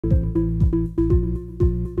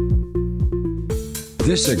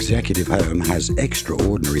This executive home has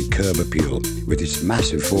extraordinary curb appeal with its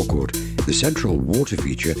massive forecourt. The central water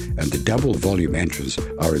feature and the double volume entrance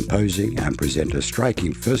are imposing and present a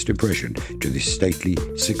striking first impression to this stately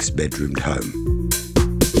 6-bedroomed home.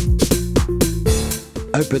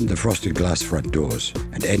 Open the frosted glass front doors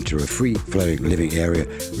and enter a free-flowing living area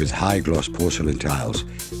with high-gloss porcelain tiles.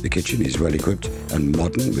 The kitchen is well equipped and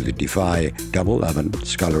modern with a defy double oven,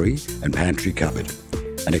 scullery and pantry cupboard.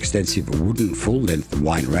 An extensive wooden full-length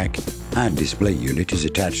wine rack and display unit is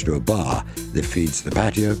attached to a bar that feeds the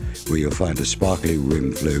patio, where you'll find a sparkly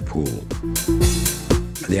rim flow pool.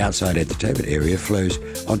 The outside entertainment area flows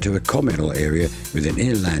onto a communal area with an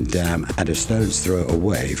inland dam and a stone's throw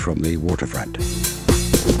away from the waterfront.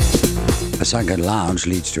 A sunken lounge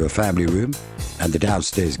leads to a family room and the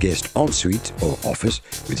downstairs guest ensuite or office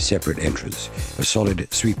with separate entrance. A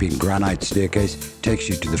solid sweeping granite staircase takes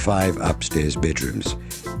you to the 5 upstairs bedrooms.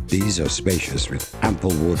 These are spacious with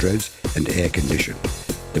ample wardrobes and air conditioned.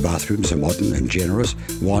 The bathrooms are modern and generous,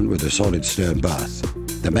 one with a solid stone bath.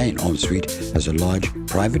 The main ensuite has a large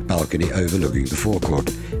private balcony overlooking the forecourt.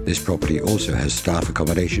 This property also has staff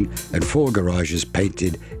accommodation and 4 garages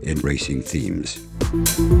painted in racing themes.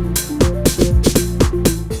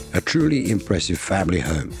 A truly impressive family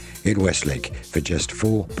home in Westlake for just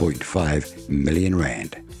 4.5 million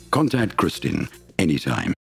rand. Contact Christine anytime.